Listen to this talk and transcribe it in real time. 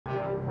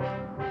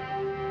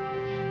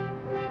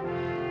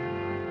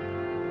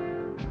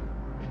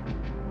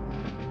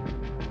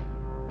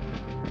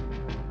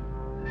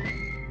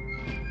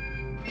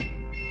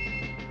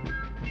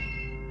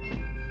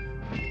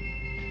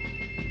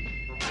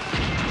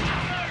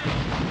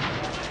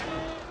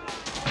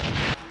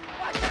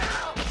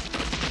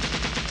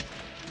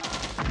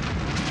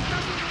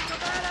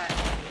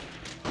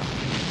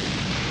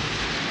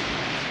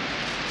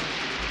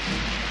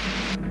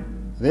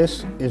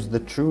This is the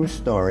true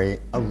story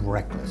of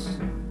Reckless,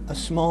 a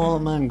small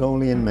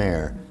Mongolian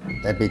mare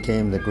that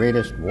became the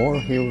greatest war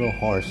hero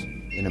horse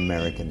in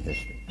American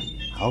history.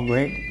 How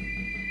great?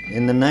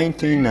 In the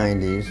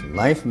 1990s,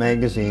 Life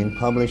magazine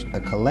published a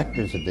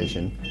collector's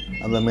edition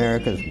of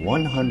America's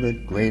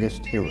 100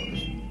 greatest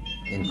heroes.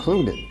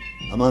 Included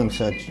among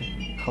such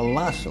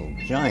colossal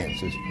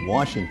giants as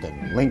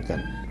Washington,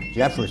 Lincoln,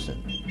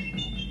 Jefferson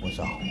was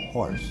a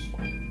horse.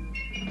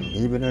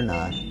 Believe it or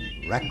not,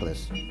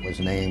 Reckless was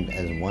named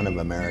as one of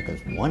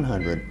America's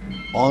 100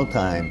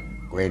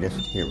 all-time greatest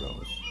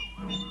heroes.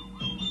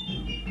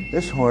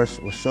 This horse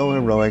was so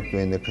heroic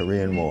during the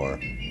Korean War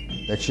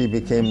that she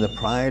became the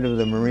pride of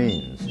the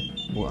Marines,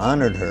 who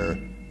honored her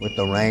with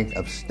the rank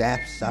of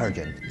Staff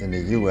Sergeant in the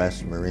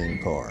U.S. Marine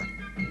Corps.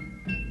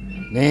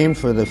 Named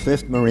for the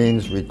 5th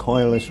Marines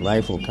Recoilless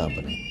Rifle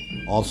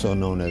Company, also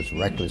known as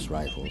Reckless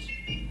Rifles,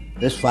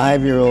 this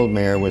 5-year-old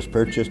mare was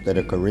purchased at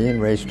a Korean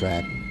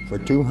racetrack for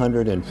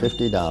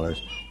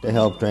 $250 to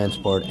help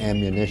transport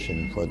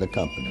ammunition for the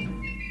company.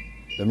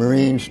 The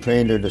Marines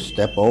trained her to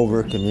step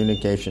over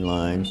communication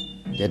lines,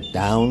 get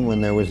down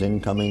when there was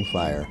incoming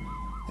fire,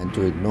 and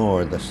to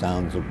ignore the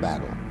sounds of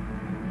battle.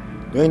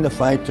 During the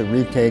fight to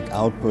retake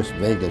Outpost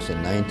Vegas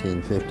in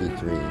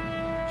 1953,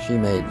 she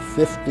made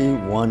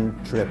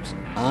 51 trips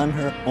on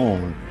her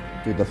own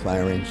to the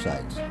firing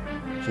sites.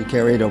 She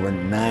carried over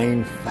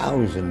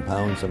 9,000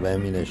 pounds of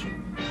ammunition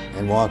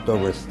and walked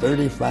over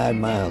 35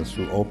 miles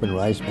through open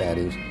rice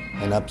paddies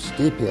and up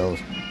steep hills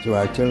through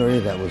artillery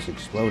that was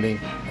exploding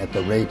at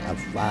the rate of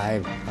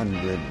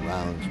 500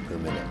 rounds per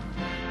minute.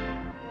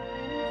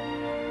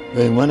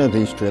 During one of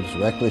these trips,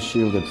 Reckless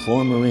shielded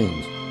 4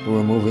 Marines who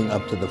were moving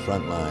up to the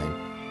front line,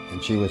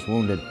 and she was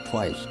wounded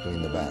twice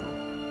during the battle,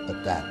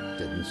 but that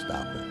didn't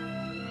stop her.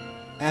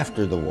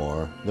 After the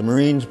war, the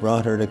Marines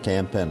brought her to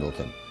Camp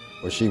Pendleton,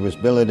 where she was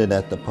billeted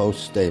at the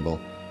post stable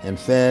and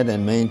fed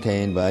and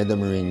maintained by the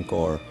Marine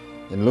Corps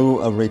in lieu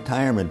of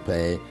retirement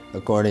pay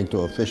according to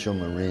official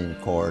Marine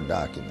Corps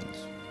documents.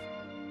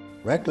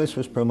 Reckless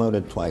was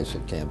promoted twice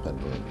at Camp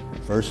Pendleton,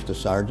 first to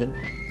sergeant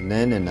and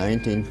then in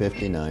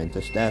 1959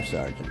 to staff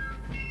sergeant.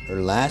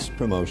 Her last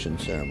promotion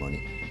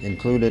ceremony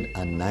included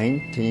a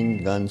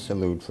 19-gun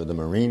salute for the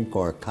Marine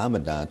Corps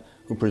Commandant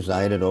who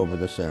presided over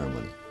the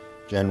ceremony,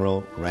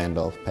 General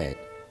Randolph Pace.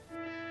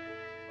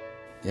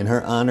 In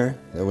her honor,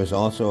 there was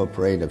also a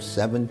parade of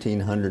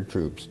 1,700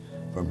 troops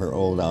from her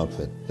old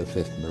outfit, the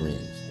 5th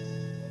Marines.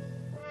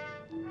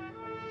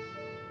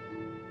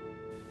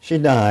 She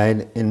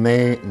died in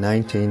May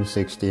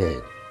 1968.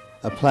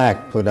 A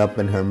plaque put up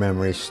in her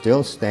memory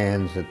still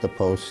stands at the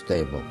post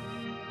stable.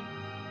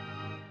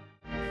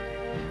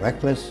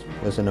 Reckless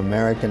was an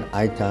American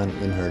icon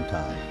in her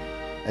time,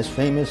 as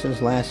famous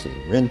as Lassie,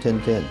 Rin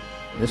Tin Tin,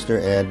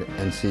 Mr. Ed,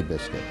 and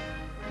Seabiscuit.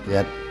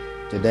 Yet,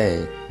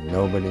 today,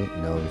 nobody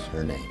knows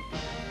her name.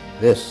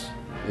 This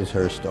is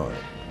her story,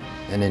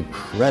 an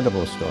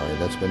incredible story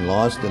that's been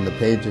lost in the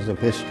pages of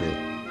history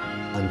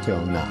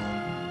until now.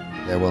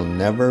 There will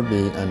never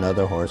be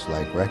another horse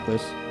like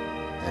Reckless,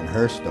 and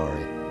her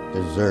story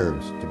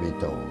deserves to be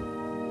told.